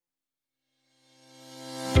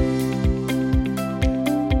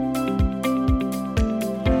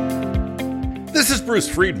Bruce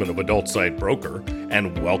Friedman of Adult Site Broker,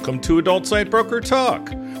 and welcome to Adult Site Broker Talk,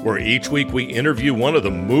 where each week we interview one of the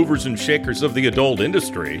movers and shakers of the adult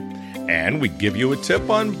industry, and we give you a tip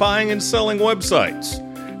on buying and selling websites.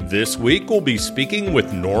 This week we'll be speaking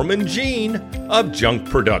with Norman Jean of Junk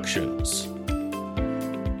Productions.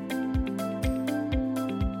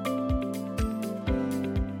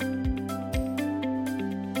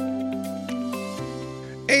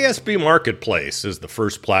 ASB Marketplace is the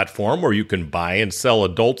first platform where you can buy and sell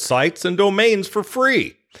adult sites and domains for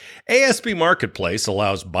free. ASB Marketplace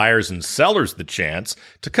allows buyers and sellers the chance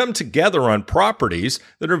to come together on properties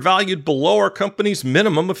that are valued below our company's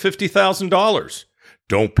minimum of $50,000.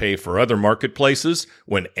 Don't pay for other marketplaces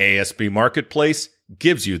when ASB Marketplace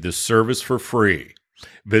gives you this service for free.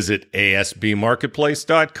 Visit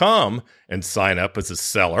asbmarketplace.com and sign up as a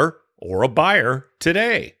seller or a buyer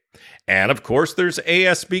today. And of course, there's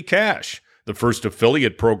ASB Cash, the first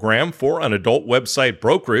affiliate program for an adult website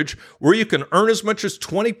brokerage where you can earn as much as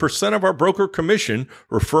 20% of our broker commission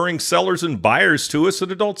referring sellers and buyers to us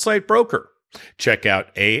at Adult Site Broker. Check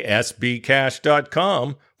out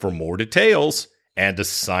asbcash.com for more details and to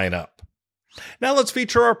sign up. Now let's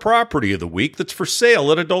feature our property of the week that's for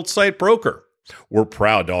sale at Adult Site Broker. We're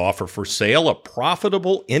proud to offer for sale a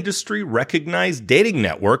profitable industry-recognized dating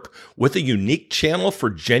network with a unique channel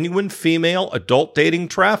for genuine female adult dating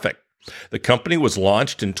traffic. The company was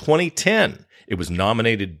launched in 2010. It was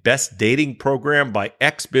nominated Best Dating Program by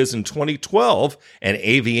XBiz in 2012 and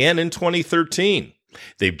AVN in 2013.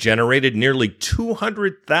 They've generated nearly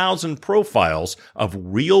 200,000 profiles of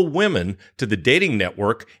real women to the dating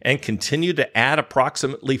network and continue to add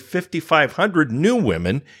approximately 5,500 new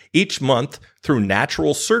women each month through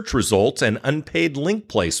natural search results and unpaid link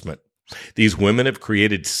placement. These women have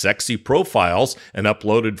created sexy profiles and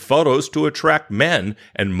uploaded photos to attract men,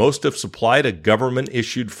 and most have supplied a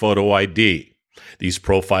government-issued photo ID. These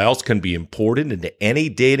profiles can be imported into any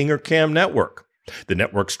dating or cam network. The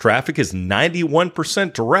network's traffic is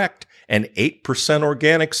 91% direct and 8%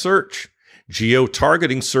 organic search.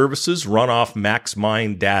 Geo-targeting services run off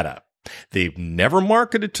MaxMind data. They've never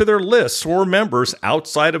marketed to their lists or members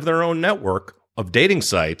outside of their own network of dating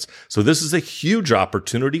sites, so this is a huge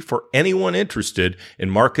opportunity for anyone interested in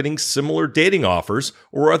marketing similar dating offers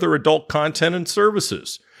or other adult content and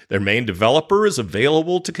services. Their main developer is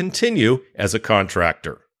available to continue as a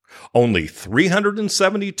contractor. Only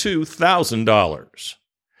 $372,000.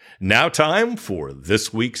 Now time for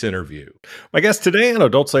this week's interview. My guest today on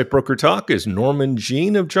Adult Site Broker Talk is Norman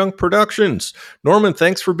Jean of Junk Productions. Norman,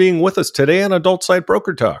 thanks for being with us today on Adult Site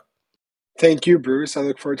Broker Talk. Thank you, Bruce. I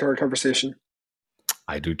look forward to our conversation.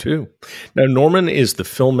 I do too. Now, Norman is the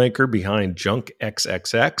filmmaker behind Junk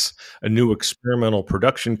XXX, a new experimental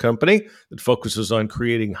production company that focuses on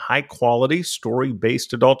creating high-quality,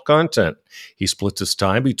 story-based adult content. He splits his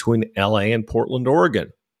time between LA and Portland,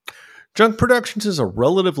 Oregon. Junk Productions is a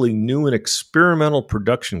relatively new and experimental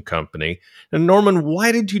production company. And Norman,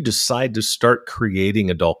 why did you decide to start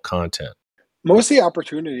creating adult content? Mostly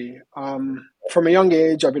opportunity. From a young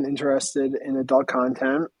age, I've been interested in adult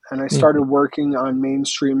content, and I started working on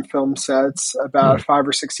mainstream film sets about 5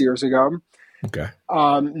 or 6 years ago. Okay.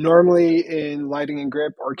 Normally in lighting and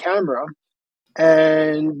grip or camera.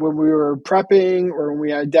 And when we were prepping or when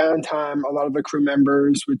we had downtime, a lot of the crew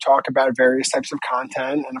members would talk about various types of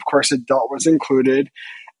content, and of course, adult was included.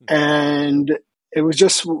 And it was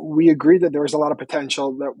just, we agreed that there was a lot of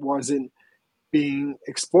potential that wasn't being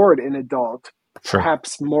explored in adult. Sure.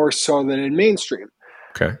 Perhaps more so than in mainstream.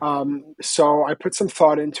 Okay. So I put some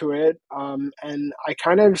thought into it, and I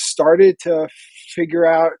kind of started to figure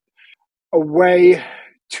out a way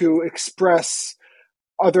to express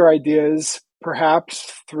other ideas,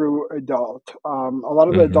 perhaps through adult. A lot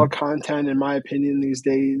of the adult content, in my opinion, these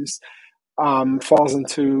days falls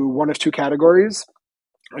into one of two categories.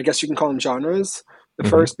 I guess you can call them genres. The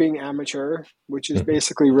first being amateur, which is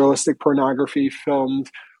basically realistic pornography filmed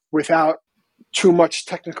without too much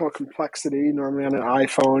technical complexity, normally on an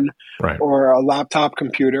iPhone or a laptop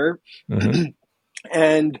computer.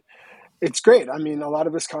 And it's great. I mean, a lot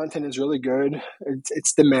of this content is really good.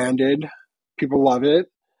 It's demanded. People love it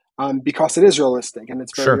because it is realistic and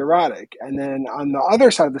it's very erotic. And then on the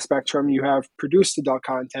other side of the spectrum, you have produced adult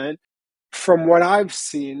content. From what I've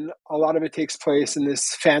seen, a lot of it takes place in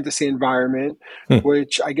this fantasy environment,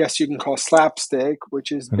 which I guess you can call slapstick,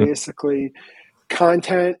 which is basically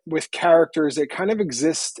content with characters that kind of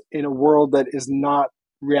exist in a world that is not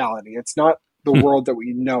reality. It's not the world that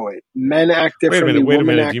we know it. Men act differently.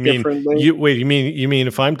 Women act differently. You mean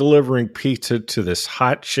if I'm delivering pizza to this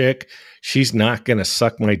hot chick, she's not going to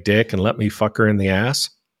suck my dick and let me fuck her in the ass?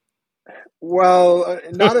 Well,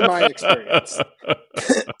 not in my experience.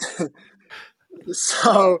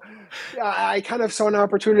 So I kind of saw an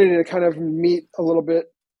opportunity to kind of meet a little bit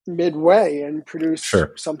midway and produce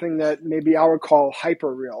Sure. something that maybe I would call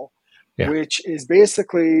hyperreal, Yeah. which is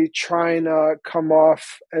basically trying to come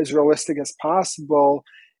off as realistic as possible,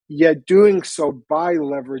 yet doing so by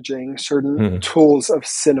leveraging certain Mhm. tools of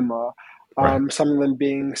cinema. Right. Some of them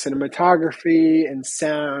being cinematography and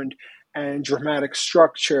sound and dramatic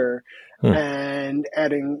structure Hmm. and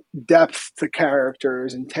adding depth to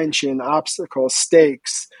characters and tension, obstacles,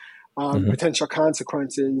 stakes, Mhm. potential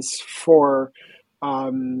consequences for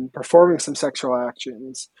performing some sexual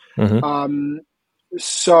actions. Mhm. Um,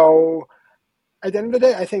 so at the end of the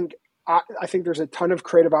day, I think there's a ton of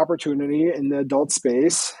creative opportunity in the adult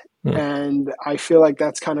space, Hmm. and I feel like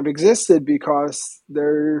that's kind of existed because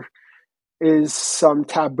there is some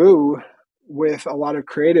taboo with a lot of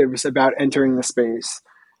creatives about entering the space.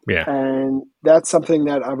 Yeah. And that's something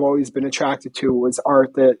that I've always been attracted to was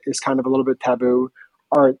art that is kind of a little bit taboo,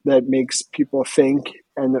 art that makes people think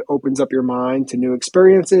and that opens up your mind to new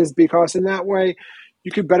experiences because in that way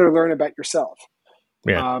you could better learn about yourself.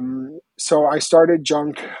 Yeah. So I started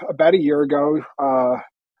Junk about a year ago.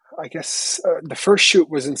 I guess the first shoot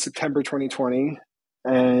was in September 2020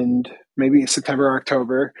 and maybe September,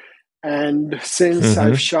 October. And since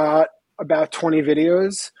I've Mhm. shot about 20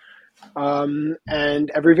 videos,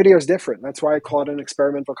 and every video is different. That's why I call it an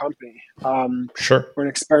experimental company, Sure. or an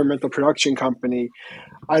experimental production company.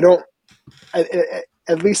 I don't,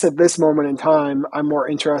 at least at this moment in time, I'm more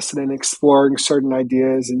interested in exploring certain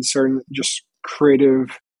ideas and certain just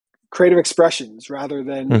creative expressions rather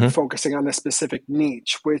than Mhm. focusing on a specific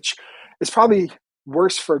niche, which is probably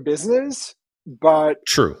worse for business, but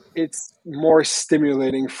True. it's more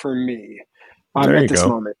stimulating for me There at you this go.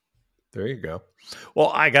 moment. There you go.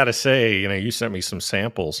 Well, I got to say, you sent me some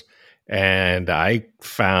samples and I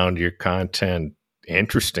found your content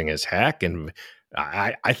interesting as heck. And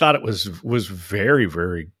I thought it was very,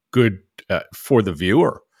 very good for the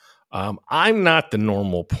viewer. I'm not the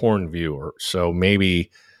normal porn viewer, so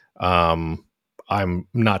maybe um, I'm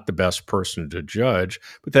not the best person to judge.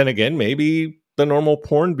 But then again, maybe the normal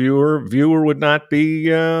porn viewer would not be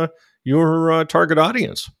your target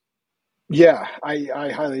audience. Yeah, I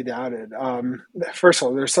highly doubt it. First of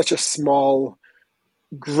all, there's such a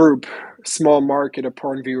group, small market of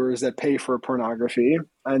porn viewers that pay for pornography.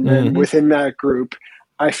 And then Hmm. within that group,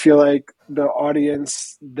 I feel like the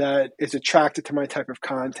audience that is attracted to my type of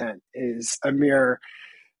content is a mere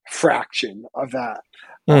fraction of that.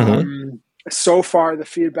 Hmm. So far, the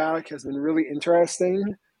feedback has been really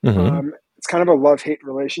interesting. Hmm. It's kind of a love hate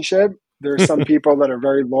relationship. There are some people that are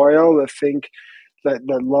very loyal that think that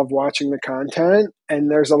love watching the content,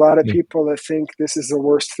 and there's a lot of people that think this is the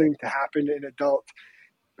worst thing to happen in adult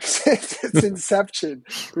since its inception.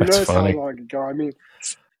 Who That's knows how funny. long ago? I mean,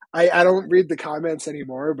 I don't read the comments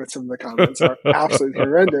anymore, but some of the comments are absolutely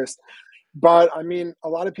horrendous. But I mean, a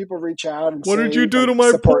lot of people reach out and What did you say, do like, to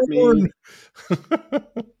my support me. porn?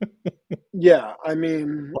 Yeah, I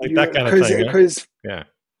mean, Like you that kind of thing, huh? because Yeah.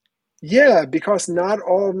 yeah, because not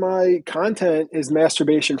all of my content is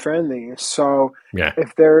masturbation friendly. So Yeah.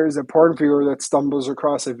 if there is a porn viewer that stumbles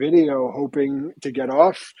across a video hoping to get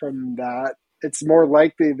off from that, it's more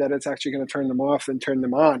likely that it's actually going to turn them off than turn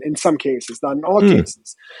them on in some cases, not in all Mm.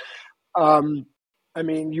 cases. Um, I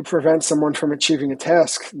mean, you prevent someone from achieving a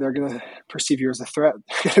task, they're going to perceive you as a threat.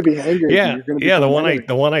 They're going to be angry at you. Yeah. You're going to Yeah. become an enemy.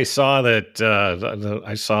 The one I saw that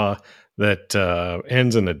I saw that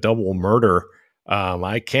ends in a double murder.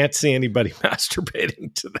 I can't see anybody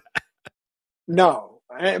masturbating to that. No,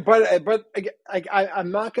 but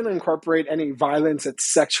I'm not going to incorporate any violence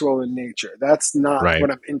that's sexual in nature. That's not Right.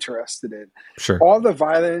 what I'm interested in. Sure. All the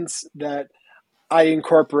violence that I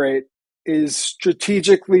incorporate is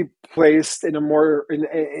strategically placed in a more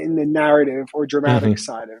in the narrative or dramatic Hmm.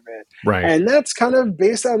 side of it, Right. and that's kind of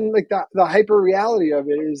based on like the hyper reality of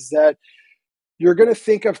it is that you're going to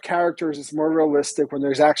think of characters as more realistic when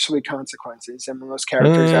there's actually consequences and when those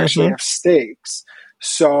characters actually Hmm. have stakes.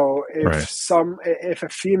 So Right. if a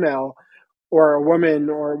female or a woman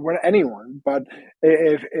or anyone, but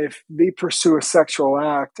if they pursue a sexual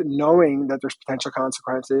act knowing that there's potential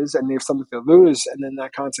consequences and they have something to lose, and then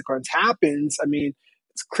that consequence happens, I mean,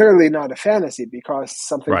 it's clearly not a fantasy because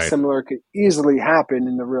something Right. similar could easily happen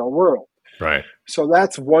in the real world. Right. So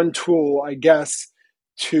that's one tool, I guess,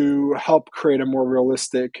 to help create a more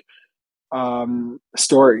realistic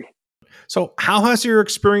story. So, how has your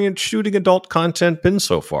experience shooting adult content been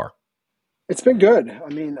so far? It's been good. I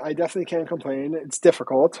mean, I definitely can't complain. It's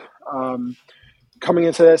difficult. Coming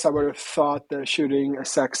into this, I would have thought that shooting a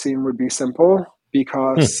sex scene would be simple. Hmm.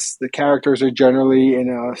 because the characters are generally in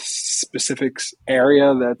a specific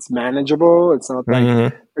area that's manageable. It's not like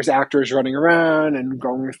Hmm. there's actors running around and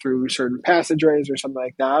going through certain passageways or something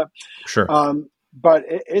like that. Sure. But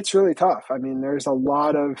it's really tough. I mean, there's a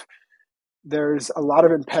lot of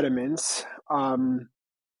impediments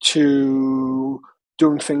to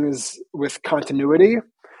doing things with continuity.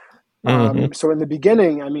 Hmm. So in the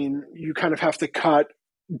beginning, I mean, you kind of have to cut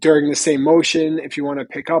during the same motion if you want to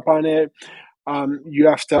pick up on it. You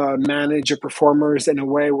have to manage your performers in a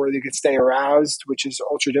way where they could stay aroused, which is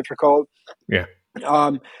ultra difficult. Yeah.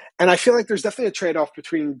 Um, and I feel like there's definitely a trade-off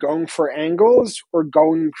between going for angles or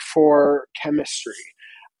going for chemistry.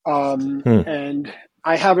 Hmm. And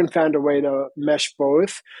I haven't found a way to mesh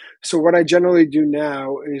both. So what I generally do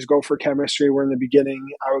now is go for chemistry. Where in the beginning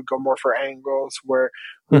I would go more for angles, where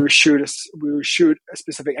Hmm. we would shoot a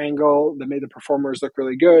specific angle that made the performers look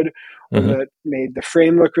really good, or Hmm. that made the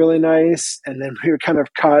frame look really nice, and then we would kind of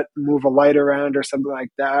cut, move a light around or something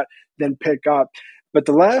like that, then pick up. But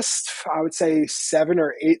the last, I would say, 7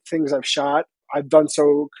 or 8 things I've shot, I've done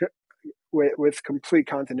so with complete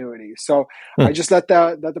continuity. So I Hmm. just let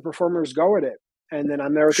the performers go at it, and then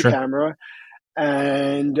I'm there with the Sure. camera,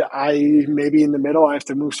 and I maybe in the middle I have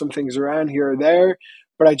to move some things around here or there,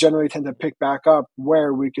 but I generally tend to pick back up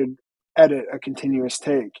where we could edit a continuous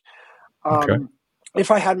take. Okay. Um,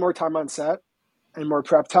 if I had more time on set and more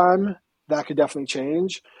prep time, that could definitely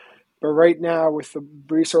change. But right now, with the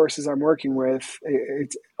resources I'm working with,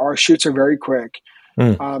 our shoots are very quick.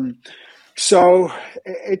 Hmm. Um, so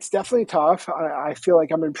it's definitely tough. I feel like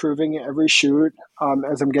I'm improving every shoot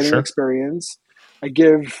as I'm getting Sure. experience. I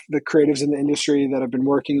give the creatives in the industry that have been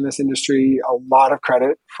working in this industry a lot of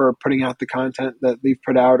credit for putting out the content that they've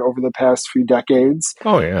put out over the past few decades,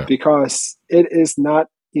 Oh yeah. because it is not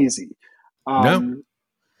easy. No. A Um,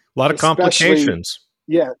 lot of especially, complications.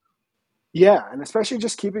 yeah, yeah, and especially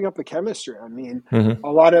just keeping up the chemistry. I mean, Hmm.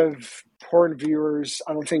 a lot of porn viewers,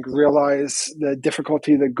 I don't think, realize the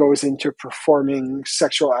difficulty that goes into performing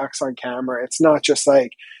sexual acts on camera. It's not just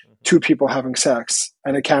like two people having sex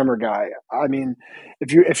and a camera guy. I mean,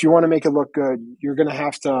 if you want to make it look good, you're gonna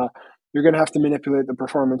have to manipulate the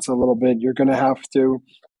performance a little bit. You're gonna have to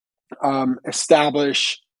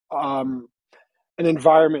establish an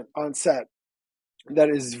environment on set that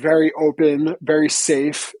is very open, very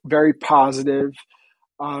safe, very positive,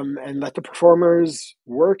 and let the performers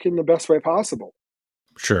work in the best way possible.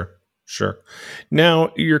 Sure. Sure.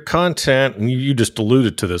 Now, your content, and you just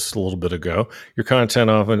alluded to this a little bit ago, your content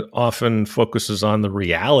often focuses on the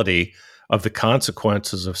reality of the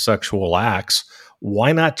consequences of sexual acts.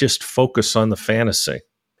 Why not just focus on the fantasy?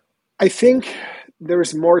 I think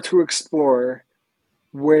there's more to explore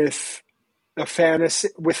with a fantasy,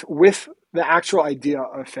 with the actual idea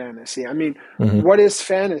of fantasy. I mean, Hmm. what is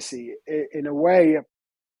fantasy? In a way,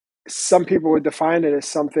 some people would define it as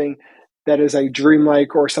something that is a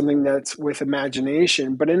dreamlike or something that's with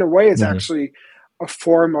imagination, but in a way, it's Hmm. actually a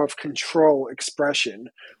form of control expression.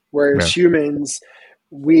 Whereas Yeah. humans,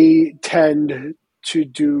 we tend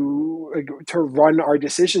to run our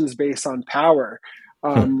decisions based on power,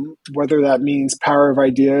 Hmm. whether that means power of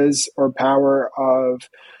ideas or power of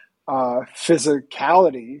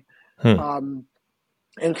physicality. Hmm. Um,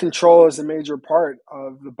 and control is a major part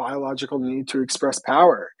of the biological need to express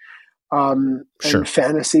power. And Sure.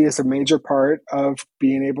 fantasy is a major part of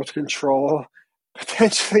being able to control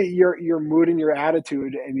potentially your mood and your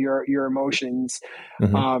attitude and your emotions.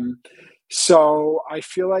 Hmm. Um, so I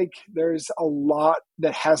feel like there's a lot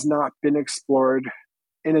that has not been explored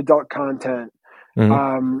in adult content, Hmm.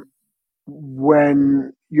 um,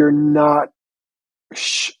 when you're not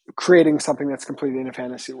creating something that's completely in a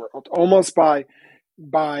fantasy world,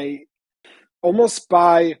 by almost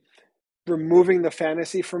by removing the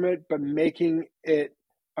fantasy from it, but making it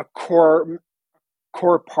a core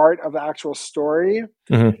part of the actual story.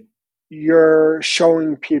 Hmm. You're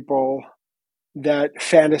showing people that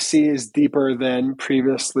fantasy is deeper than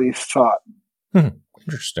previously thought. Hmm.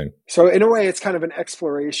 Interesting. So in a way, it's kind of an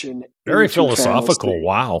exploration Very into philosophical. fantasy.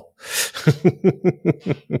 Wow.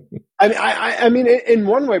 I mean, in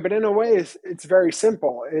one way, but in a way, it's very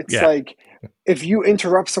simple. It's Yeah. like, if you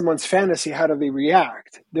interrupt someone's fantasy, how do they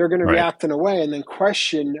react? They're going to Right. react in a way, and then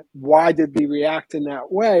question why did they react in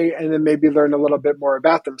that way, and then maybe learn a little bit more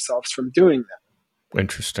about themselves from doing that.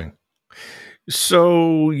 Interesting.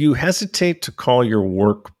 So you hesitate to call your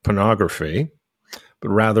work pornography, but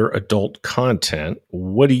rather adult content.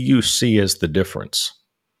 What do you see as the difference?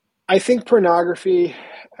 I think pornography,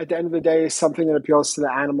 at the end of the day, is something that appeals to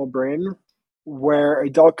the animal brain, where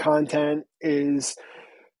adult content is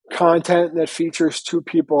content that features two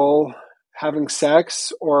people having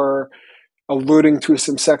sex, or alluding to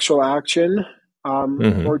some sexual action,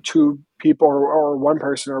 Hmm. or two people, or one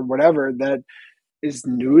person or whatever that is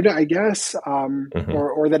nude, I guess, Hmm.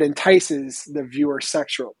 or that entices the viewer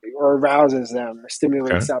sexually or arouses them,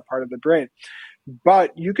 stimulates Okay. that part of the brain.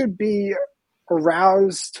 But you could be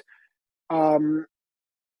aroused. Um,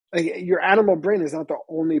 like, your animal brain is not the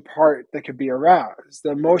only part that could be aroused.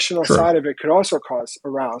 The emotional Sure. side of it could also cause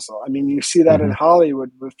arousal. I mean, you see that in Hmm.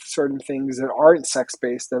 Hollywood with certain things that aren't sex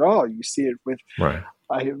based at all. You see it with Right.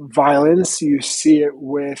 violence. You see it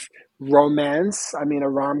with romance. I mean, a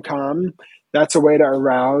rom com. That's a way to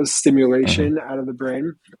arouse Hmm. stimulation out of the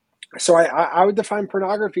brain. So I would define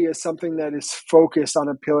pornography as something that is focused on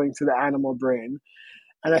appealing to the animal brain.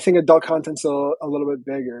 And I think adult content's a little bit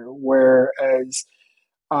bigger, whereas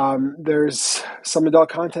there's some adult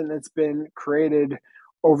content that's been created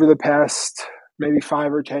over the past maybe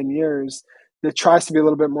 5 or 10 years that tries to be a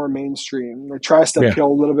little bit more mainstream, that tries to Yeah. appeal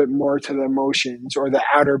a little bit more to the emotions or the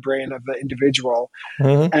outer brain of the individual.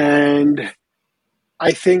 Hmm. And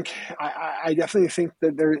I think I definitely think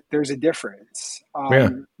that there's a difference. Yeah.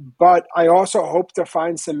 But I also hope to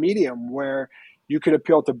find some medium where you could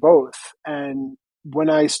appeal to both. And when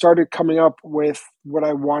I started coming up with what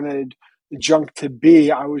I wanted junk to be,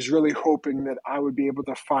 I was really hoping that I would be able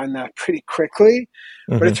to find that pretty quickly.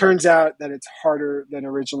 But it Hmm. turns out that it's harder than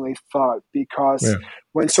originally thought, because Yeah.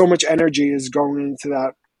 when so much energy is going into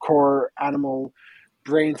that core animal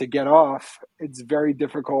brain to get off, it's very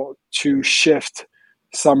difficult to shift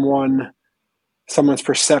someone someone's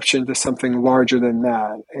perception to something larger than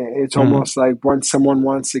that. It's Hmm. almost like once someone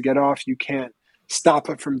wants to get off, you can't stop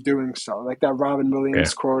it from doing so. Like that Robin Yeah.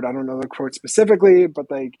 Williams quote, I don't know the quote specifically, but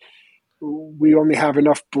like, we only have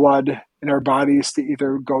enough blood in our bodies to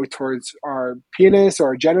either go towards our penis or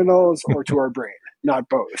our genitals or to our brain, not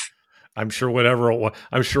both. I'm sure whatever it wa-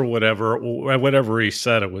 I'm sure whatever he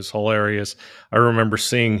said, it was hilarious. I remember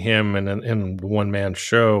seeing him in one man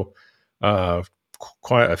show uh,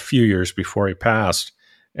 quite a few years before he passed,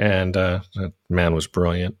 and that man was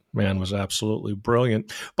brilliant. Man was absolutely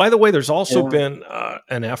brilliant. By the way, there's also Yeah. been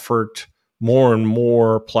an effort. More and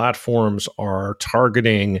more platforms are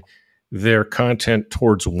targeting their content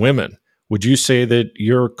towards women. Would you say that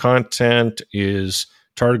your content is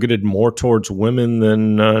targeted more towards women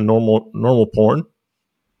than normal porn?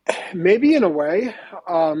 Maybe in a way.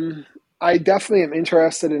 I definitely am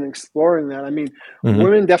interested in exploring that. I mean, Hmm.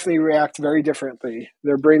 women definitely react very differently.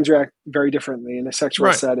 Their brains react very differently in a sexual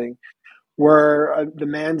Right, setting, where the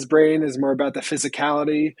man's brain is more about the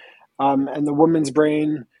physicality, and the woman's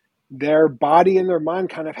brain, their body and their mind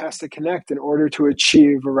kind of has to connect in order to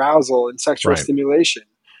achieve arousal and sexual right. stimulation.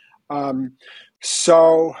 Um,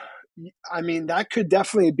 so, I mean, that could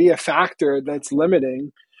definitely be a factor that's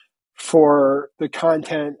limiting for the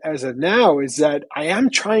content as of now, is that I am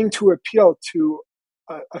trying to appeal to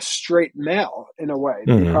a straight male in a way,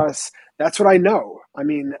 Hmm. because that's what I know. I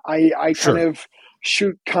mean, I kind Sure. of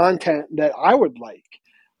shoot content that I would like.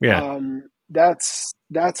 Yeah.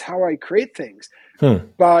 That's how I create things. Hmm.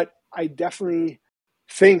 But I definitely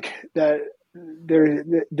think that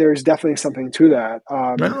there's definitely something to that,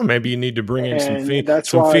 I don't know. Maybe you need to bring in and that's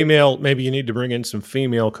some why female. Maybe you need to bring in some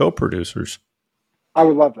female co-producers. I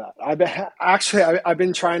would love that. I've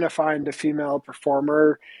been trying to find a female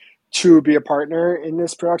performer to be a partner in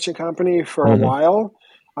this production company for a Hmm. while.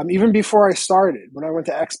 Even before I started, when I went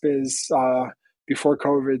to XBiz before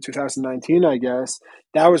COVID, 2019, I guess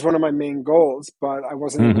that was one of my main goals. But I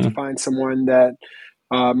wasn't able to Hmm. find someone that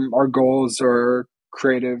our goals or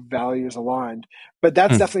creative values aligned. But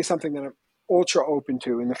that's Hmm. definitely something that I'm ultra open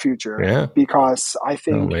to in the future, Yeah. because I Oh,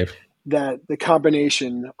 think maybe. that the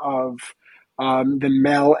combination of the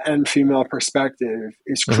male and female perspective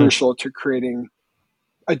is Hmm. crucial to creating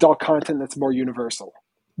adult content that's more universal.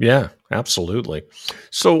 Yeah, absolutely.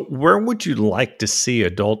 So, where would you like to see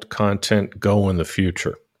adult content go in the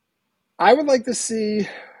future? I would like to see,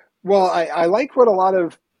 well, I like what a lot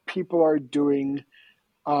of people are doing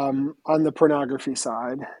on the pornography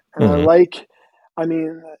side. And I Hmm. like, I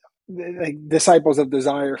mean, like Disciples of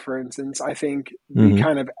Desire, for instance, I think they Hmm.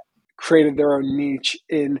 kind of created their own niche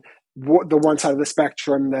in the one side of the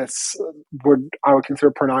spectrum that's what I would consider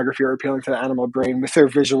pornography or appealing to the animal brain, with their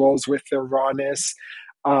visuals, with their rawness.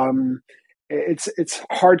 Um, it's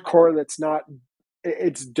hardcore. That's not.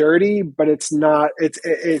 It's dirty, but it's not.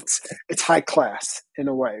 It's high class in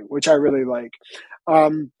a way, which I really like.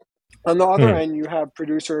 Um, on the other Hmm. end, you have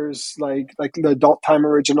producers like the Adult Time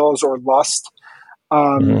Originals or Lust,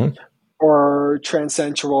 um, Hmm. or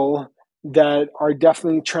Transensual, that are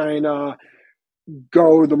definitely trying to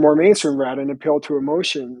go the more mainstream route and appeal to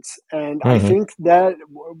emotions. And I Hmm. think that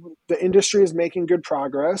the industry is making good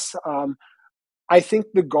progress. I think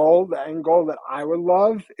the end goal that I would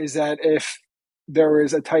love is that if there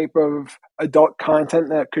is a type of adult content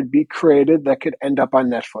that could be created that could end up on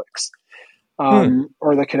Netflix, Hmm.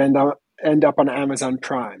 or that could end up on Amazon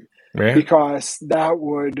Prime, Yeah. because that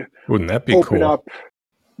would Wouldn't that be open cool? up,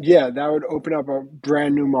 yeah, that would open up a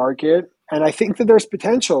brand new market, and I think that there's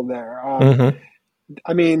potential there. Mm-hmm.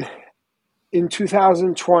 I mean, in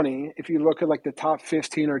 2020, if you look at like the top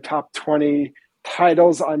 15 or top 20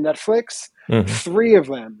 titles on Netflix, Mm-hmm. three of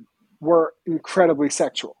them were incredibly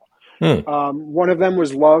sexual. Mm-hmm. One of them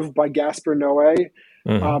was Love by Gaspar Noé,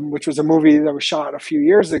 Mm-hmm. which was a movie that was shot a few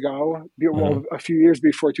years ago, well, a few years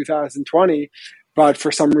before 2020. But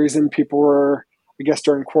for some reason, people were, I guess,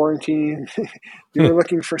 during quarantine, they were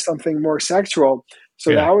looking for something more sexual. So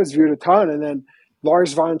Yeah. that was viewed a ton. And then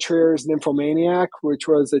Lars von Trier's Nymphomaniac, which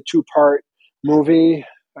was a two-part movie,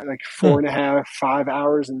 like Hmm. 4.5, 5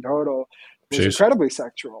 hours in total, was Jeez. incredibly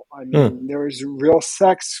sexual. I Hmm. mean, there was real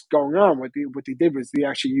sex going on. What they did was they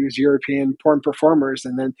actually used European porn performers,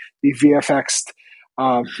 and then they VFX'd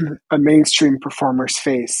a mainstream performer's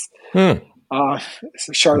face, Hmm.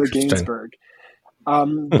 Charlotte Interesting. Gainsbourg.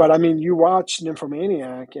 Hmm. But I mean, you watch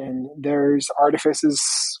Nymphomaniac, and there's artifices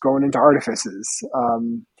going into artifices,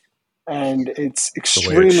 and it's The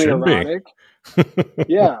way it extremely should be. erotic.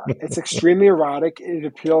 Yeah, it's extremely erotic. It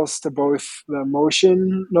appeals to both the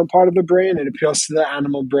emotional part of the brain, it appeals to the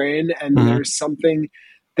animal brain, and Hmm. there's something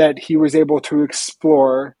that he was able to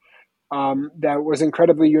explore, that was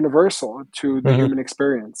incredibly universal to the Hmm. human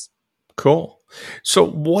experience. Cool. So,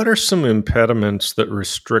 what are some impediments that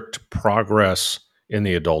restrict progress in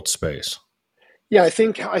the adult space? Yeah, I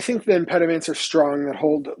think the impediments are strong that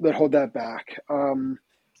hold that back.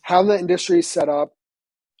 How the industry is set up,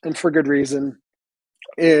 and for good reason,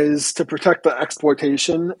 is to protect the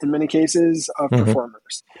exploitation in many cases of Hmm.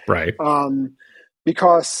 performers. Right. Um,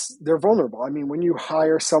 because they're vulnerable. I mean, when you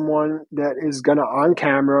hire someone that is going to on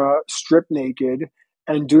camera strip naked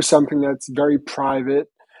and do something that's very private,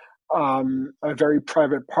 a very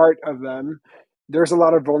private part of them, there's a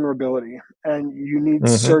lot of vulnerability, and you need Hmm.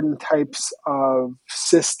 certain types of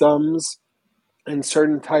systems and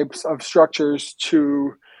certain types of structures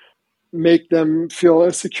to make them feel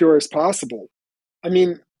as secure as possible. I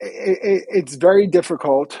mean, it's very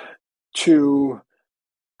difficult to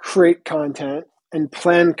create content and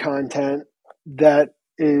plan content that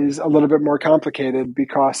is a little bit more complicated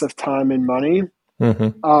because of time and money. Hmm.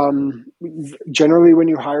 Um, Generally, when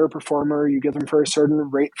you hire a performer, you get them for a certain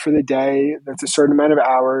rate for the day. That's a certain amount of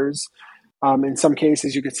hours. In some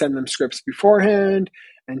cases, you could send them scripts beforehand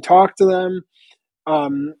and talk to them.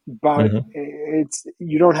 But Hmm. it's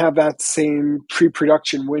you don't have that same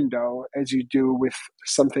pre-production window as you do with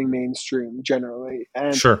something mainstream generally,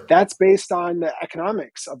 and Sure. that's based on the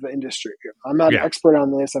economics of the industry. I'm not an Yeah. expert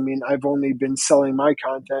on this. I mean, I've only been selling my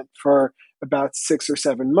content for about 6 or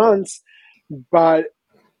 7 months, but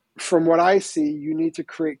from what I see, you need to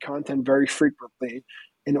create content very frequently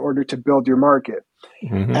in order to build your market.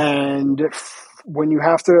 Hmm. And when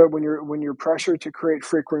you're pressured to create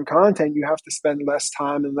frequent content, you have to spend less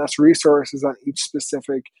time and less resources on each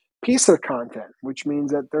specific piece of content, which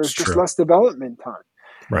means that there's It's just true. less development time.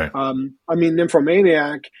 Right. I mean,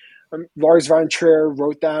 Nymphomaniac, Lars von Trier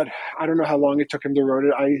wrote that. I don't know how long it took him to write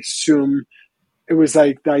it. I assume it was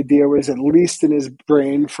like the idea was at least in his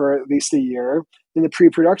brain for at least a year. And the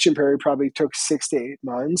pre-production period probably took 6 to 8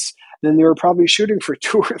 months. Then they were probably shooting for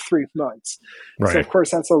 2 or 3 months. So of Right.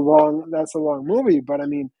 course that's a long movie. But I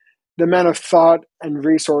mean, the amount of thought and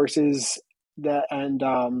resources that and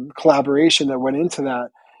collaboration that went into that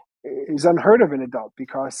is unheard of in adult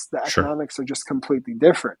because the Sure. economics are just completely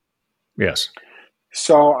different. Yes.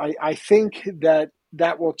 So I think that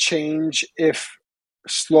that will change if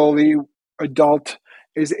slowly adult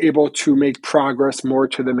is able to make progress more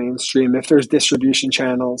to the mainstream. If there's distribution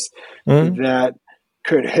channels Hmm. that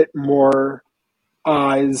could hit more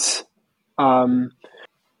eyes, um,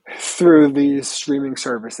 through these streaming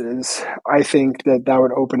services, I think that that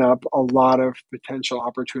would open up a lot of potential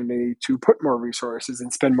opportunity to put more resources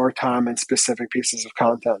and spend more time in specific pieces of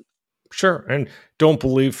content. Sure. And don't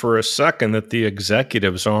believe for a second that the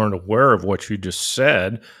executives aren't aware of what you just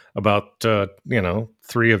said about,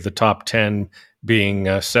 three of the top 10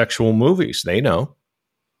 being sexual movies. They know.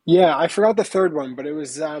 Yeah, I forgot the third one, but it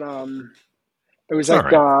was that it was It's all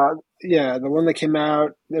like right. yeah, the one that came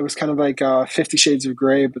out. It was kind of like 50 Shades of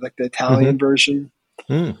Grey, but like the Mm-hmm. Italian version.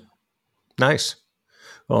 Nice.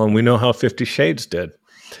 Well, and we know how 50 Shades did.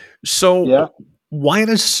 So, Yeah. why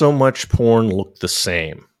does so much porn look the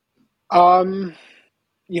same? Um,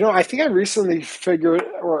 I think I recently figured,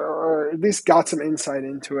 or at least got some insight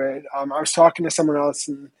into it. I was talking to someone else,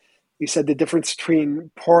 and he said the difference between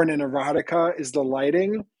porn and erotica is the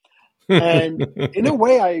lighting. And in a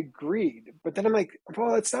way, I agreed. But then I'm like,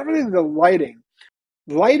 well, it's not really the lighting.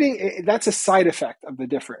 Lighting, that's a side effect of the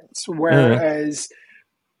difference. Whereas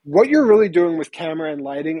what you're really doing with camera and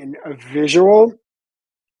lighting and a visual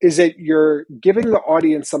is that you're giving the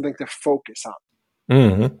audience something to focus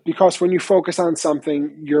on. Because when you focus on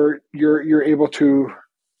something, you're able to,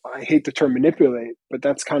 I hate the term manipulate, but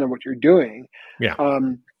that's kind of what you're doing. Yeah.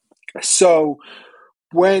 So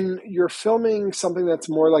when you're filming something that's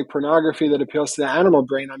more like pornography that appeals to the animal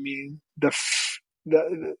brain, I mean, the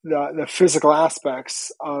physical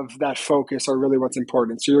aspects of that focus are really what's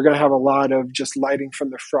important. So you're going to have a lot of just lighting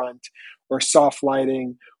from the front, or soft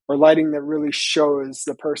lighting, or lighting that really shows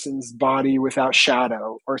the person's body without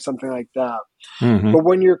shadow, or something like that. But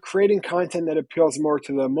when you're creating content that appeals more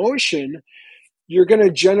to the emotion, you're going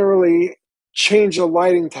to generally change the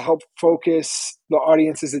lighting to help focus the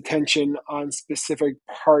audience's attention on specific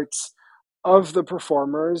parts of the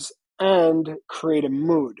performers and create a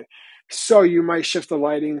mood. So you might shift the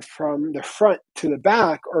lighting from the front to the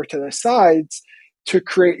back or to the sides to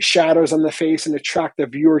create shadows on the face and attract the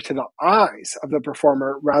viewer to the eyes of the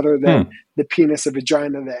performer rather than the penis, the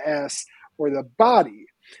vagina, the ass, or the body.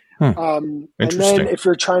 And then if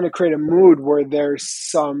you're trying to create a mood where there's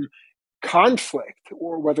some conflict,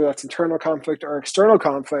 or whether that's internal conflict or external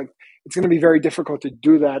conflict, it's going to be very difficult to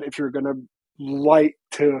do that if you're going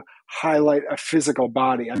to highlight a physical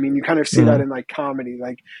body. I mean, you kind of see that in like comedy,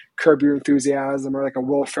 like Curb Your Enthusiasm, or like a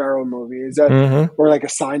Will Ferrell movie, or like a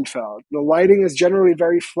Seinfeld. The lighting is generally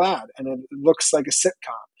very flat and it looks like a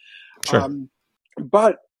sitcom. Sure.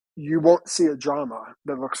 But you won't see a drama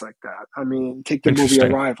that looks like that. I mean, take the movie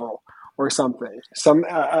Arrival or something.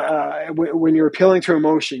 When you're appealing to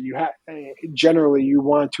emotion, generally you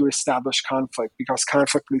want to establish conflict, because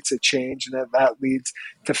conflict leads to change, and that leads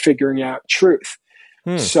to figuring out truth.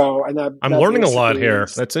 So, and I'm learning a lot here.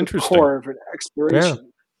 That's interesting. Core of an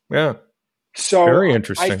exploration. Yeah. So very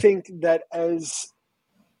interesting. I think that as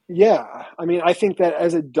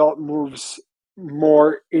adult moves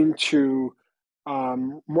more into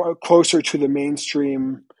more closer to the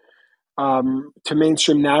mainstream. To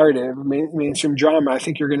mainstream narrative, mainstream drama, I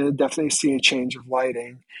think you're going to definitely see a change of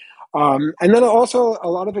lighting. And then also a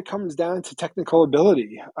lot of it comes down to technical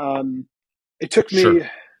ability. It took me,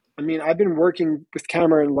 I mean, I've been working with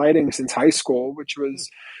camera and lighting since high school, which was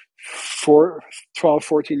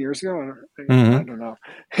 14 years ago. I don't know.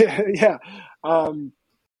 Yeah.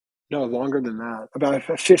 No, longer than that, about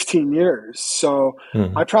 15 years. So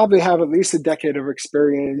I probably have at least a decade of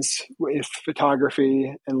experience with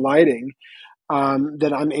photography and lighting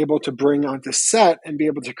that I'm able to bring onto set and be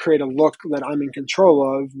able to create a look that I'm in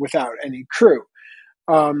control of without any crew.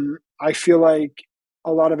 I feel like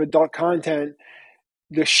a lot of adult content,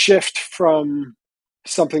 the shift from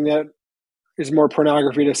something that is more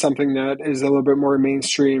pornography to something that is a little bit more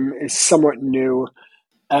mainstream is somewhat new.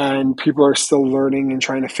 And people are still learning and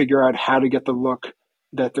trying to figure out how to get the look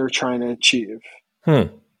that they're trying to achieve.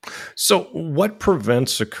 So what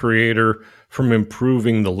prevents a creator from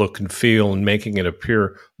improving the look and feel and making it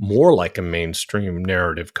appear more like a mainstream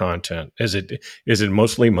narrative content? Is it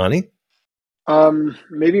mostly money?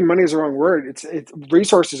 Maybe money is the wrong word.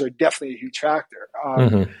 Resources are definitely a huge factor.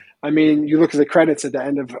 I mean, you look at the credits at the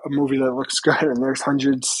end of a movie that looks good, and there's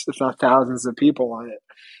hundreds, if not thousands, of people on it.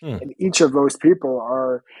 And each of those people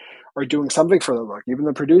are doing something for the look, even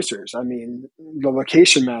the producers. I mean, the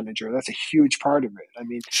location manager, that's a huge part of it. I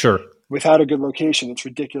mean, without a good location, it's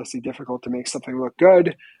ridiculously difficult to make something look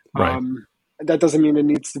good. Right. That doesn't mean it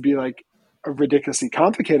needs to be like a ridiculously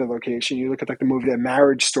complicated location. You look at like the movie, The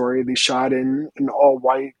Marriage Story, they shot in an all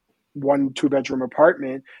white 1-2 bedroom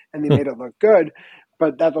apartment and they made it look good,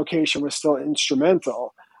 but that location was still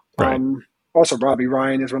instrumental. Right. Also, Robbie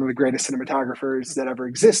Ryan is one of the greatest cinematographers that ever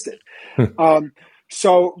existed.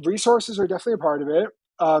 So resources are definitely a part of it.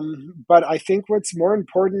 But I think what's more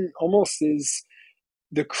important almost is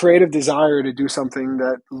the creative desire to do something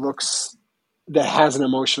that has an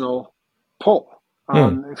emotional pull.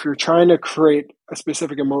 If you're trying to create a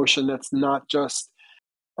specific emotion that's not just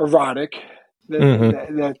erotic,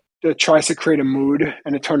 that tries to create a mood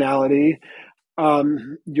and a tonality,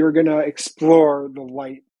 you're going to explore the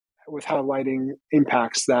light with how lighting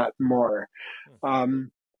impacts that more.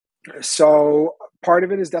 So part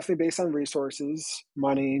of it is definitely based on resources,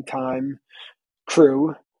 money, time,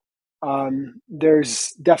 crew.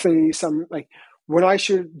 There's definitely some, like when I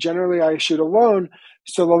shoot alone.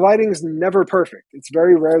 So the lighting is never perfect. It's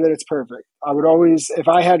very rare that it's perfect. I would always, if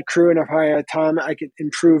I had crew and if I had time, I could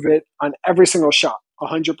improve it on every single shot,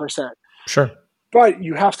 100%. Sure. But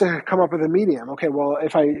you have to come up with a medium. Okay, well,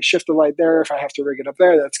 if I shift the light there, if I have to rig it up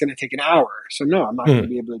there, that's going to take an hour. So no, I'm not going to Hmm.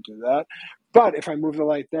 be able to do that. But if I move the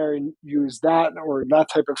light there and use that or that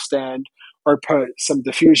type of stand, or put some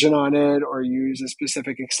diffusion on it, or use a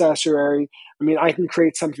specific accessory, I mean, I can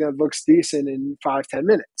create something that looks decent in 5-10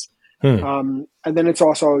 minutes. Hmm. And then it's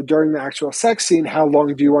also during the actual sex scene, how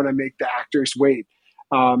long do you want to make the actors wait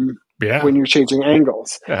um, Yeah. when you're changing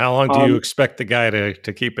angles? How long do you Um, expect the guy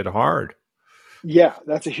to keep it hard? Yeah,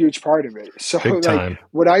 that's a huge part of it. So Big like time.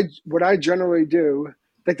 what I generally do,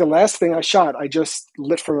 like the last thing I shot, I just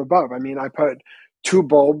lit from above. I mean, I put two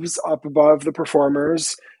bulbs up above the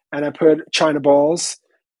performers and I put China balls,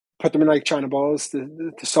 put them in like China balls to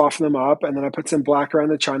soften them up, and then I put some black around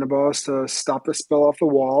the China balls to stop the spill off the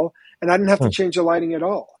wall, and I didn't have to Hmm. change the lighting at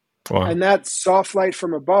all. Wow. And that soft light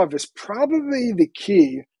from above is probably the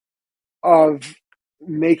key of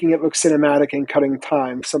making it look cinematic and cutting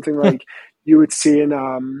time. Something Hmm. like you would see in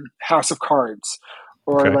House of Cards,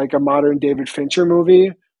 or Okay. like a modern David Fincher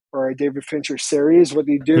movie or a David Fincher series. What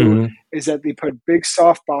they do Hmm. is that they put big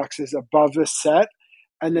soft boxes above the set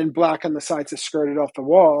and then black on the sides to skirt it off the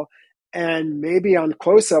wall. And maybe on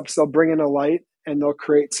close ups, they'll bring in a light and they'll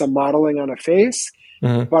create some modeling on a face,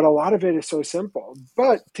 Hmm. but a lot of it is so simple.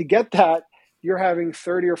 But to get that, you're having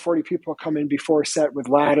 30 or 40 people come in before set with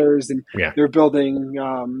ladders, and Yeah. they're building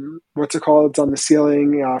what's it called? It's on the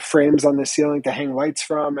ceiling, frames on the ceiling to hang lights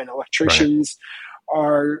from, and Right. electricians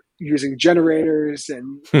are using generators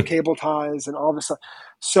and Hmm. cable ties and all this stuff.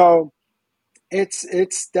 So it's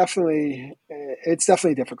definitely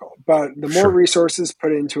difficult. But the more Sure. resources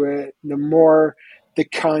put into it, the more the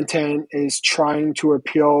content is trying to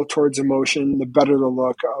appeal towards emotion, the better the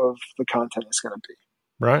look of the content is going to be.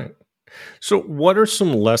 Right. So, what are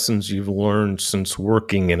some lessons you've learned since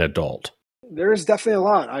working in adult? There's definitely a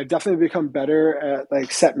lot. I've definitely become better at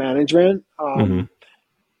like set management, Hmm.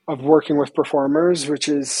 of working with performers, which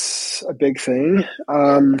is a big thing.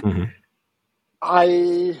 Hmm.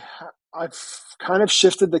 I I've kind of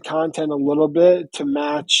shifted the content a little bit to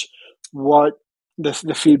match what the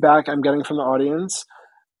feedback I'm getting from the audience,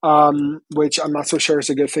 which I'm not so sure is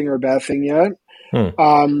a good thing or a bad thing yet. Hmm.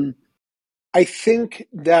 Um, I think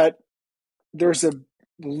that there's a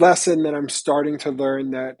lesson that I'm starting to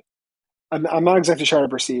learn that I'm not exactly sure how to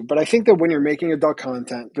perceive, but I think that when you're making adult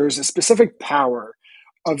content, there's a specific power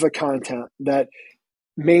of the content that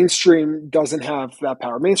mainstream doesn't have that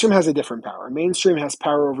power. Mainstream has a different power. Mainstream has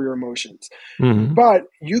power over your emotions. Hmm. But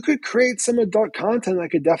you could create some adult content that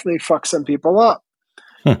could definitely fuck some people up.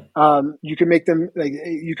 Hmm. You can make them like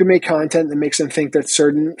you can make content that makes them think that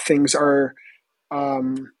certain things are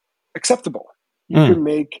um, acceptable. You Hmm. can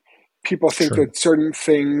make people think Sure. that certain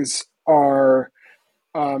things are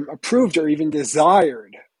approved or even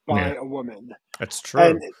desired Yeah, by a woman. that's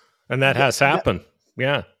And true. And that has that, happened.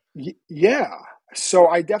 Yeah. yeah. So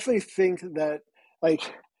I definitely think that, like,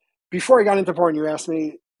 before I got into porn, you asked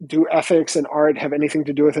me, do ethics and art have anything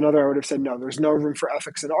to do with another? I would have said no. There's no room for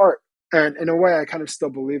ethics in art, and in a way, I kind of still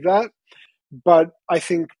believe that. But I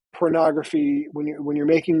think pornography, when you're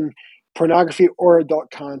making pornography or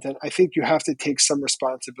adult content, I think you have to take some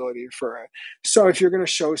responsibility for it. So if you're going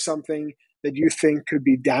to show something that you think could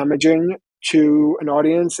be damaging to an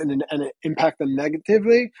audience and it impact them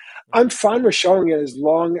negatively, I'm fine with showing it as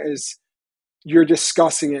long as you're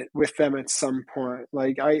discussing it with them at some point.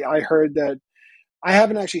 Like I heard that I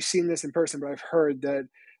haven't actually seen this in person, but I've heard that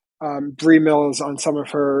Bree Mills on some of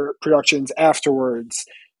her productions afterwards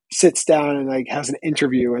sits down and like has an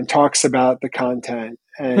interview and talks about the content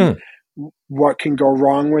and Hmm. what can go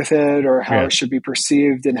wrong with it or how Yeah. it should be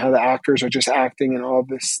perceived and how the actors are just acting and all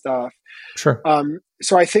this stuff. Sure.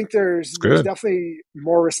 So I think there's It's there's good. definitely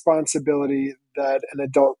more responsibility that an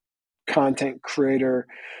adult content creator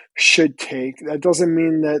should take. That doesn't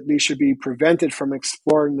mean that they should be prevented from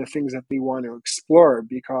exploring the things that they want to explore,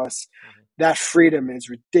 because that freedom is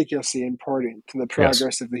ridiculously important to the Yes.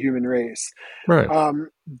 progress of the human race. Right.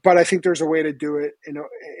 But I think there's a way to do it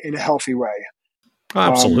in a healthy way.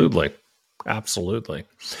 Um, Absolutely. Absolutely.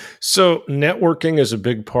 So, networking is a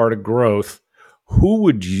big part of growth. Who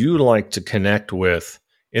would you like to connect with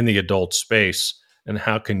in the adult space, and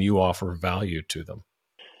how can you offer value to them?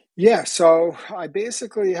 Yeah, so I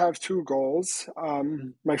basically have two goals.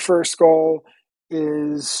 My first goal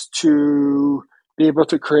is to be able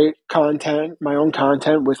to create content, my own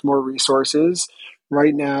content with more resources.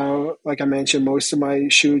 Right now, like I mentioned, most of my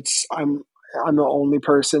shoots, I'm the only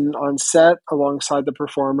person on set alongside the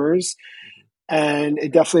performers, and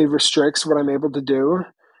it definitely restricts what I'm able to do,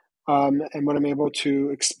 and what I'm able to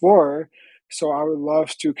explore. So I would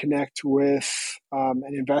love to connect with an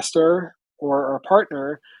investor or a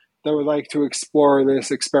partner that would like to explore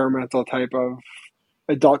this experimental type of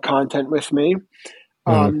adult content with me.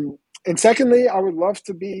 Mhm. And secondly, I would love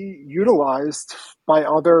to be utilized by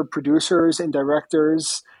other producers and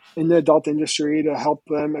directors in the adult industry to help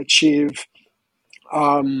them achieve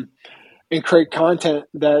um, and create content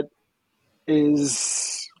that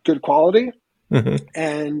is good quality Mhm.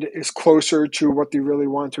 and is closer to what they really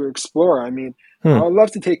want to explore. I mean, I Hmm. would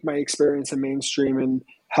love to take my experience in mainstream and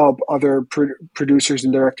help other producers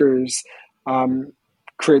and directors um,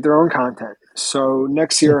 create their own content. So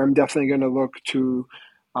next Hmm. year, I'm definitely going to look to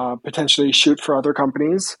potentially shoot for other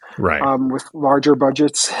companies Right. with larger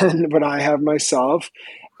budgets than what I have myself.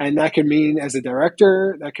 And that could mean as a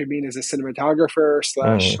director, that could mean as a cinematographer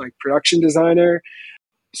slash Mm. like production designer.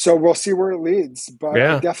 So we'll see where it leads. But I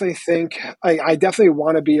Yeah. definitely think I definitely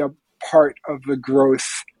want to be a part of the growth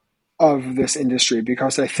of this industry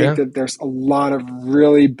because I think Yeah. that there's a lot of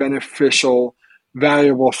really beneficial,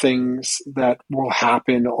 valuable things that will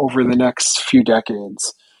happen over the next few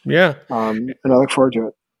decades. Yeah. And I look forward to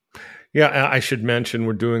it. Yeah, I should mention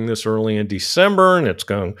we're doing this early in December, and it's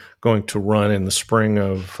going to run in the spring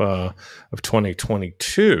of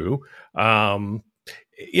 2022. Um,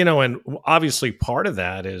 and obviously part of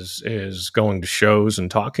that is going to shows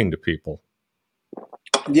and talking to people.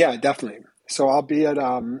 Yeah, definitely. So I'll be at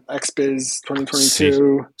XBiz See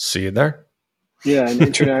 2022. see you there. Yeah, and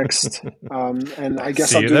Internext. And I guess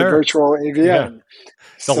See I'll you do the there. virtual Yeah, AVN.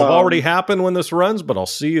 they'll have already So happened when this runs, but I'll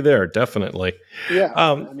see you there definitely. yeah,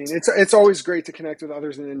 Um, I mean it's always great to connect with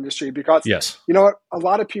others in the industry because yes. you know what, a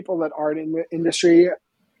lot of people that aren't in the industry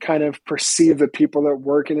kind of perceive the people that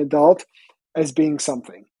work in adult as being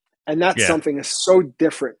something. And that Yeah. something is so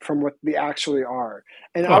different from what they actually are.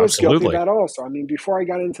 And Oh, I was guilty of absolutely. that also. I mean, before I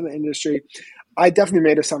got into the industry, I definitely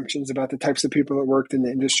made assumptions about the types of people that worked in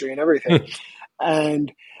the industry and everything. Hmm.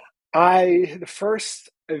 And the first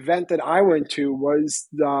event that I went to was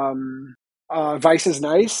the Vice is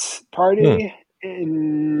Nice Hmm. party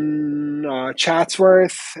in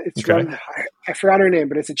Chatsworth. It's Okay. run, I forgot her name,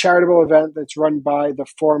 but it's a charitable event that's run by the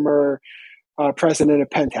former president of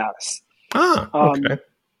Penthouse. Ah. Um, Okay.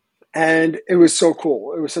 and it was so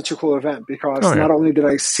cool. It was such a cool event because Oh yeah. not only did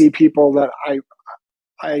I see people that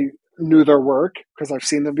I knew their work because I've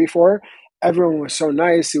seen them before, everyone was so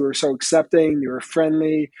nice. They were so accepting. They were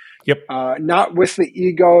friendly. Yep. Not with the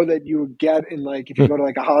ego that you would get in like if you Hmm. go to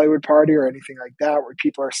like a Hollywood party or anything like that, where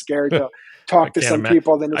people are scared to I talk to can't some imagine.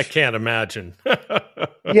 people. Then I if can't imagine.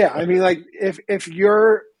 yeah, I mean, like if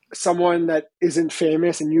you're someone that isn't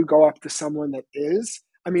famous and you go up to someone that is,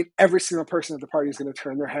 I mean, every single person at the party is going to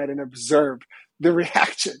turn their head and observe the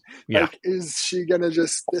reaction. Yeah. Like, is she going to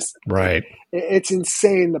just this? Like, Right. it's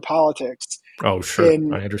insane the politics Oh, sure.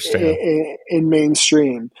 in I understand. in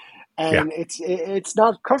mainstream, Yeah. and it's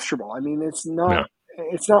not comfortable. I mean, No, of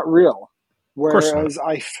it's not real. course not. Whereas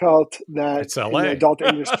I felt that It's in the LA. adult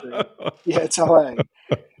industry, yeah, it's LA,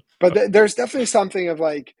 but there's definitely something of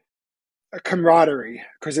like a camaraderie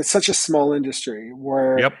because it's such a small industry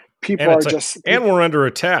where Yep. people And are it's just and we're under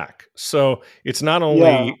attack. So it's not yeah,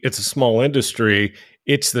 only it's a small industry,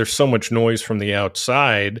 it's there's so much noise from the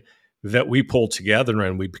outside that we pull together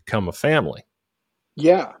and we become a family.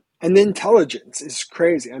 yeah, and the intelligence is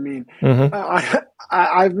crazy. I mean, Mm-hmm.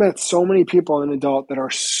 I've met so many people in adult that are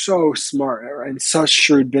so smart and such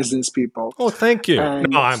shrewd business people Oh, thank you. No,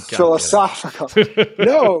 and I'm kidding. philosophical.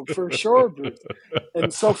 No, for sure, Bruce.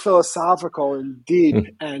 And so philosophical and deep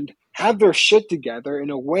and have their shit together in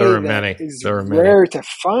a There way are that many. is There are many. rare to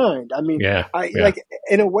find. I mean, Yeah. I Yeah. like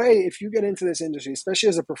in a way, if you get into this industry, especially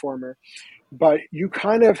as a performer, but you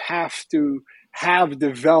kind of have to have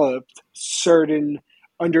developed certain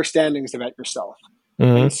understandings about yourself and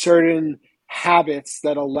Mm-hmm. certain habits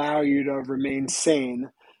that allow you to remain sane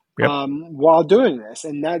Yep. while doing this.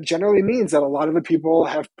 And that generally means that a lot of the people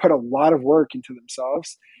have put a lot of work into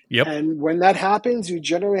themselves. Yep. And when that happens, you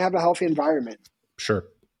generally have a healthy environment. Sure.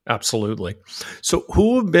 Absolutely. So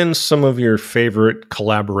who have been some of your favorite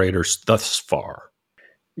collaborators thus far?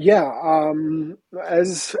 Yeah,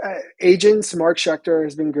 as agents, Mark Schechter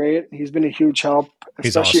has been great. He's been a huge help,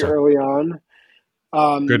 He's especially awesome. early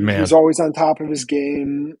on. Good He's man. always on top of his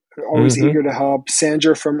game, always Mm-hmm. eager to help.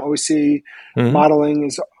 Sandra from OC Mm-hmm. Modeling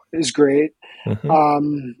is great.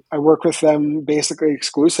 Mm-hmm. I work with them basically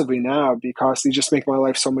exclusively now because they just make my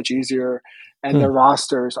life so much easier, and their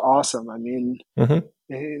roster is awesome. I mean, Mm-hmm.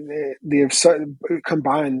 they have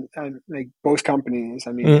combined like both companies.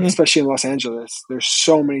 I mean, Mm-hmm. especially in Los Angeles, there's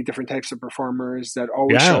so many different types of performers that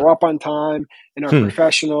always Yeah. show up on time and are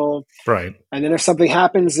professional. Right. And then if something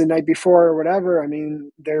happens the night before or whatever, I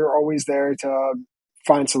mean, they're always there to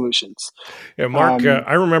find solutions. Yeah, Mark,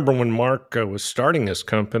 I remember when Mark was starting his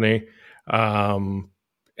company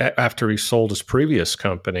after he sold his previous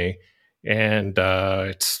company, and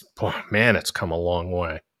it's come a long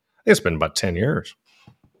way. It's been about 10 years.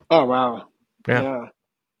 Oh, wow. Yeah. Yeah.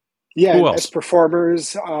 Yeah, Who and as else?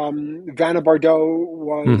 performers, Vanna Bardot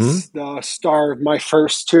Mm-hmm. was the star of my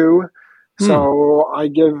first two. Hmm.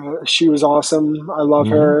 She was awesome. I love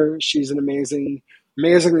Mm-hmm. her. She's an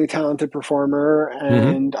amazingly talented performer, Mm-hmm.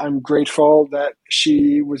 and I'm grateful that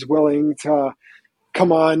she was willing to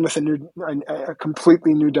come on with a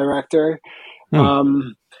completely new director. Hmm.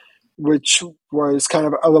 Um, which was kind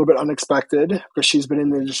of a little bit unexpected because she's been in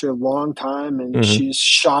the industry a long time and Mm-hmm. she's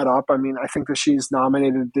shot up. I mean, I think that she's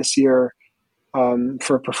nominated this year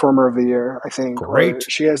for Performer of the Year, I think, or Great.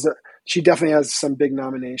 she definitely has some big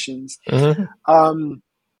nominations. Mm-hmm.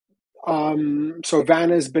 Um, so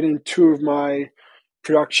Vanna's been in two of my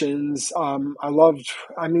productions. I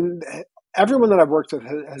mean, everyone that I've worked with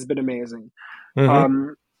has been amazing. Mm-hmm.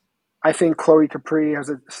 Um, I think Chloe Capri has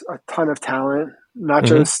a ton of talent, not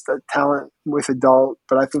Mm-hmm. just talent with adult,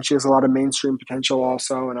 but I think she has a lot of mainstream potential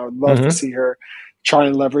also, and I would love to Mm-hmm. see her try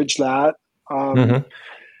and leverage that. Mm-hmm.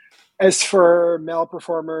 As for male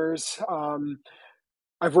performers,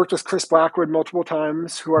 I've worked with Chris Blackwood multiple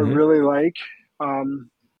times, who I Mm-hmm. really like. Um,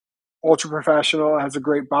 Ultra professional, has a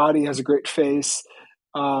great body, has a great face,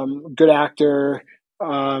 good actor.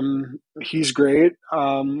 He's great.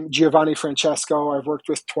 Giovanni Francesco, I've worked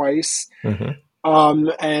with twice, Mm-hmm.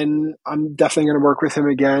 and I'm definitely going to work with him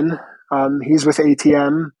again. He's with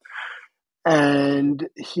ATM, and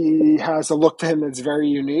he has a look to him that's very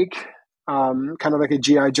unique, kind of like a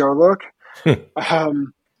GI Joe look,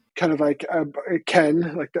 um, kind of like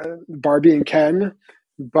Ken, like the Barbie and Ken.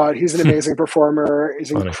 But he's an amazing performer.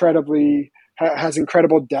 Funny. Has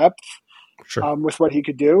incredible depth Sure. with what he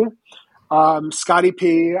could do. Scotty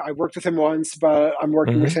P, I worked with him once, but I'm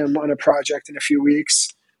working with Mm-hmm. him on a project in a few weeks.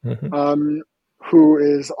 Mm-hmm. Um, who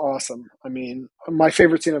is awesome. I mean, my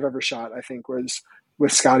favorite scene I've ever shot, I think, was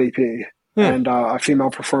with Scotty P Hmm. and a female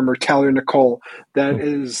performer, Taylor Nicole. That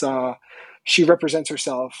Hmm. is, she represents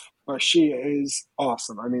herself. She is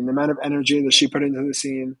awesome. I mean, the amount of energy that she put into the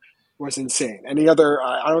scene was insane. I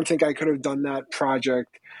don't think I could have done that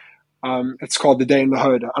project. It's called The Day in the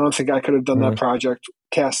Hood. I don't think I could have done that Mm-hmm. project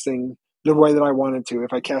casting the way that I wanted to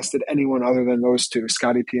if I casted anyone other than those two,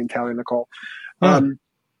 Scotty P and Taylor Nicole. Hmm. Um,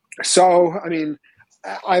 I mean,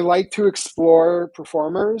 I like to explore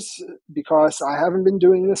performers because I haven't been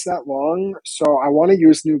doing this that long. So I want to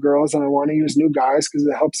use new girls and I want to use new guys because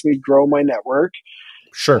it helps me grow my network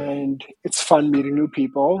Sure. and it's fun meeting new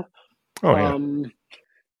people. Oh, yeah. Um,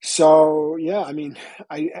 so yeah, I mean,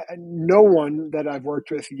 no one that I've worked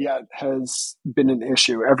with yet has been an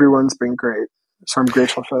issue. Everyone's been great. So I'm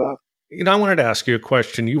grateful for that. I wanted to ask you a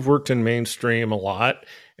question. You've worked in mainstream a lot,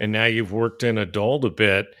 and now you've worked in adult a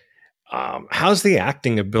bit. How's the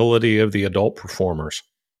acting ability of the adult performers?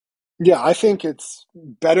 Yeah, I think it's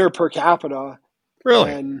better per capita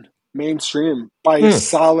Really? than mainstream by a Hmm.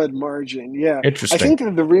 solid margin. Yeah. I Interesting. think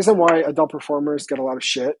that the reason why adult performers get a lot of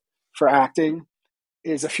shit for acting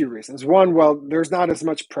is a few reasons. One, well, there's not as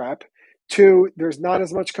much prep. Two, there's not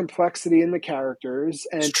as much complexity in the characters.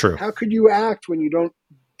 It's And true. how could you act when you don't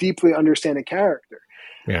deeply understand a character?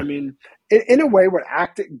 I Yeah. mean, in a way, what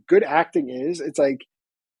good acting is, it's like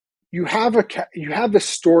you have the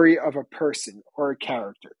story of a person or a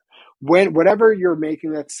character. Whatever you're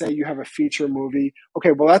making, let's say you have a feature movie.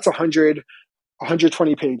 Okay, well that's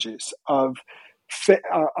 120 pages of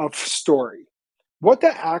story. What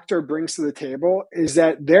the actor brings to the table is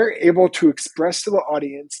that they're able to express to the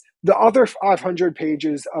audience the other 500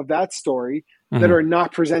 pages of that story that Hmm. are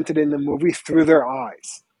not presented in the movie through their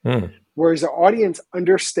eyes. Hmm. Whereas the audience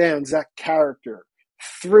understands that character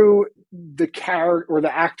through the character or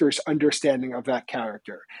the actor's understanding of that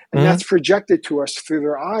character. And Hmm. that's projected to us through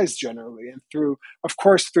their eyes generally and through, of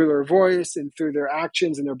course, through their voice and through their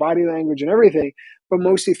actions and their body language and everything, but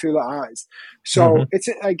mostly through the eyes. Hmm. So it's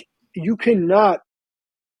like you cannot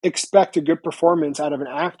expect a good performance out of an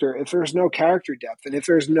actor if there's no character depth and if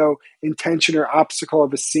there's no intention or obstacle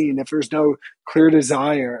of a scene, if there's no clear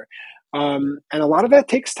desire. And a lot of that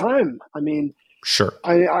takes time. I mean, Sure.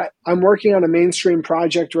 I'm working on a mainstream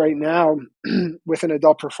project right now with an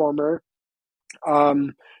adult performer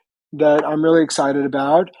um, that I'm really excited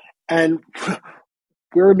about. And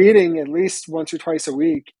we're meeting at least once or twice a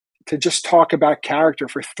week to just talk about character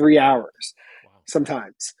for 3 hours Wow.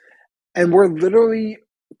 sometimes. And we're literally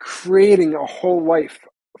creating a whole life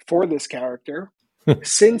for this character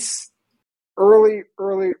since early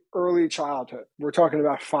childhood. We're talking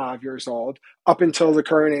about 5 years old up until the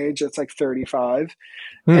current age. It's like 35.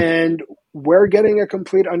 Hmm. And we're getting a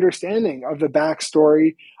complete understanding of the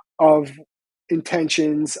backstory of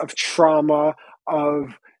intentions, of trauma,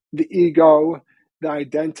 of the ego, the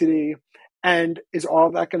identity. And is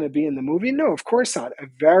all that going to be in the movie? No, of course not. A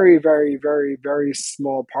very, very, very, very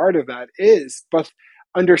small part of that is, but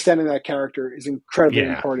understanding that character is incredibly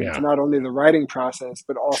Yeah, important to yeah. not only the writing process,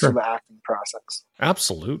 but also Sure. the acting process.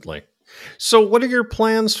 Absolutely. So what are your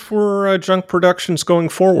plans for Junk Productions going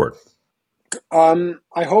forward?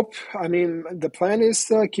 I hope, I mean, the plan is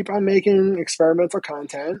to keep on making experimental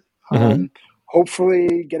content, Mm-hmm.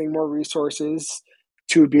 hopefully getting more resources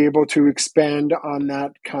to be able to expand on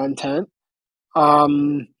that content,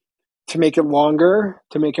 um, to make it longer,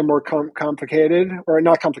 to make it more complicated, or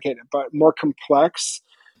not complicated, but more complex,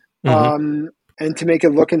 Mm-hmm. and to make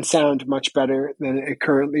it look and sound much better than it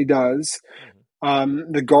currently does.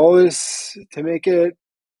 The goal is to make it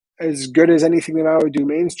as good as anything that I would do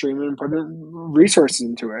mainstream and put resources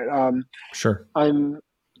into it. Sure. I'm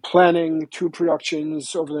planning 2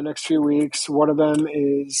 productions over the next few weeks. One of them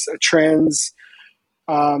is a trans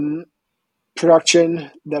um,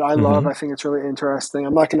 production that I love. Mm-hmm. I think it's really interesting.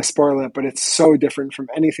 I'm not going to spoil it, but it's so different from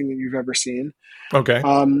anything that you've ever seen. Okay.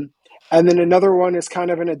 Um, and then another one is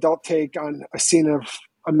kind of an adult take on a scene of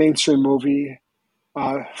a mainstream movie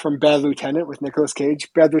from Bad Lieutenant with Nicolas Cage.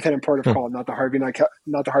 Bad Lieutenant Port of Hmm. Call, not the Harvey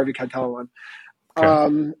Keitel one.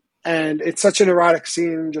 Okay. And it's such an erotic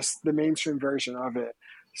scene, just the mainstream version of it.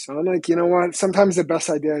 So I'm like, you know what? Sometimes the best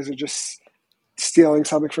ideas are just stealing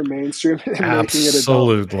something from mainstream and making it adult.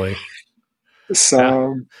 Absolutely.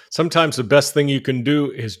 So Sometimes the best thing you can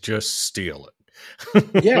do is just steal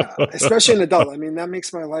it. yeah, especially an adult. I mean, that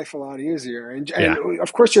makes my life a lot easier. And Yeah.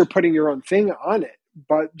 of course, you're putting your own thing on it,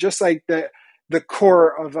 but just like the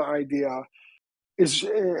core of the idea is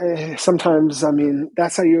sometimes. I mean,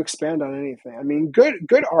 that's how you expand on anything. I mean,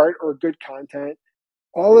 good art or good content.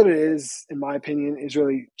 All it is, in my opinion, is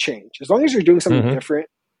really change. As long as you're doing something Mm-hmm. different,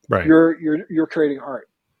 Right. you're creating art.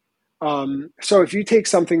 So if you take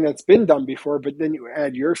something that's been done before, but then you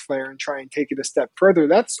add your flair and try and take it a step further,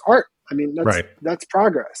 that's art. I mean, Right. that's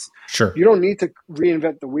progress. Sure. You don't need to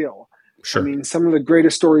reinvent the wheel. I Sure. mean, some of the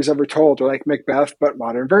greatest stories ever told are like Macbeth, but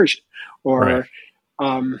modern version, Right.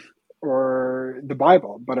 um, or the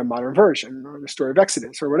Bible, but a modern version, or the story of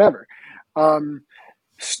Exodus, or whatever.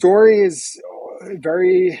 Story is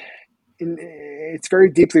it's very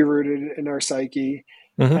deeply rooted in our psyche,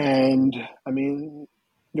 Mm-hmm. and I mean,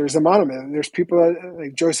 there's a monument. There's people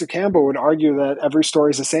like Joseph Campbell would argue that every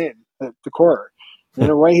story is the same at the core. And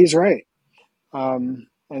in a way, he's right. An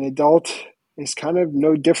adult is kind of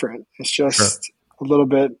no different. It's Sure. just a little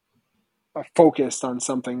bit focused on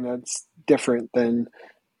something that's different than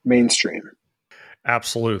mainstream.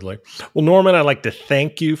 Absolutely. Well, Norman, I'd like to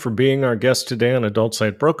thank you for being our guest today on Adult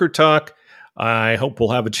Site Broker Talk. I hope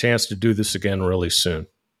we'll have a chance to do this again really soon.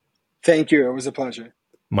 Thank you. It was a pleasure.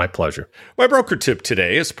 My pleasure. My broker tip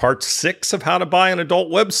today is part 6 of how to buy an adult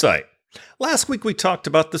website. Last week we talked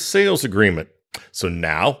about the sales agreement. So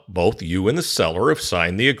now both you and the seller have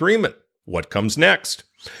signed the agreement. What comes next?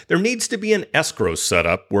 There needs to be an escrow set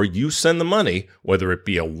up where you send the money, whether it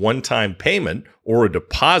be a one-time payment or a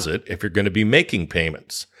deposit if you're going to be making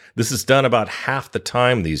payments. This is done about half the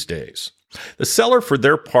time these days. The seller, for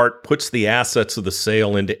their part, puts the assets of the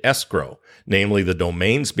sale into escrow, namely the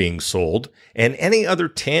domains being sold and any other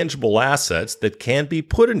tangible assets that can be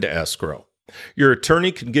put into escrow. Your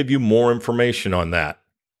attorney can give you more information on that.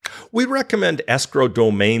 We recommend escrow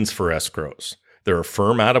domains for escrows. They're a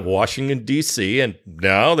firm out of Washington, D.C., and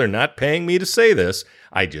no, they're not paying me to say this.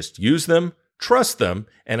 I just use them, trust them,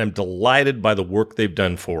 and I'm delighted by the work they've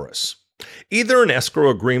done for us. Either an escrow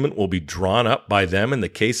agreement will be drawn up by them in the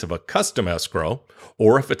case of a custom escrow,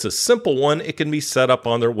 or if it's a simple one, it can be set up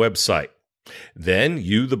on their website. Then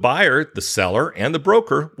you, the buyer, the seller, and the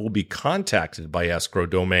broker will be contacted by escrow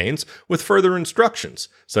domains with further instructions,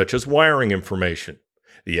 such as wiring information.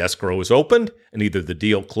 The escrow is opened, and either the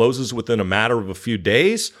deal closes within a matter of a few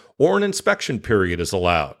days or an inspection period is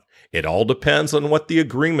allowed. It all depends on what the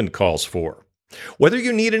agreement calls for. Whether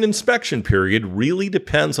you need an inspection period really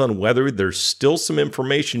depends on whether there's still some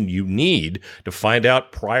information you need to find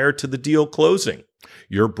out prior to the deal closing.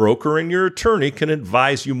 Your broker and your attorney can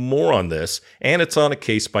advise you more on this, and it's on a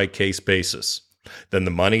case-by-case basis. Then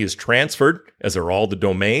the money is transferred, as are all the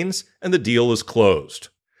domains, and the deal is closed.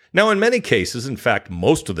 Now, in many cases, in fact,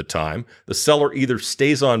 most of the time, the seller either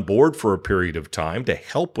stays on board for a period of time to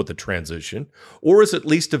help with the transition, or is at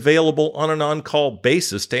least available on an on-call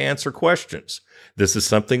basis to answer questions. This is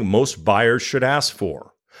something most buyers should ask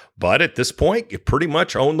for. But at this point, you pretty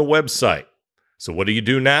much own the website. So what do you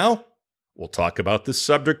do now? We'll talk about this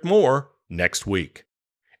subject more next week.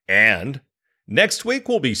 And next week,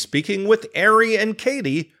 we'll be speaking with Ari and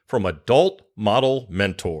Katie from Adult Model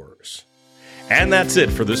Mentors. And that's it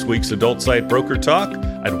for this week's Adult Site Broker Talk.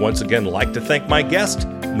 I'd once again like to thank my guest,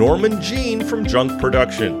 Norman Jean from Junk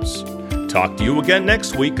Productions. Talk to you again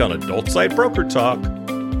next week on Adult Site Broker Talk.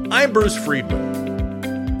 I'm Bruce Friedman.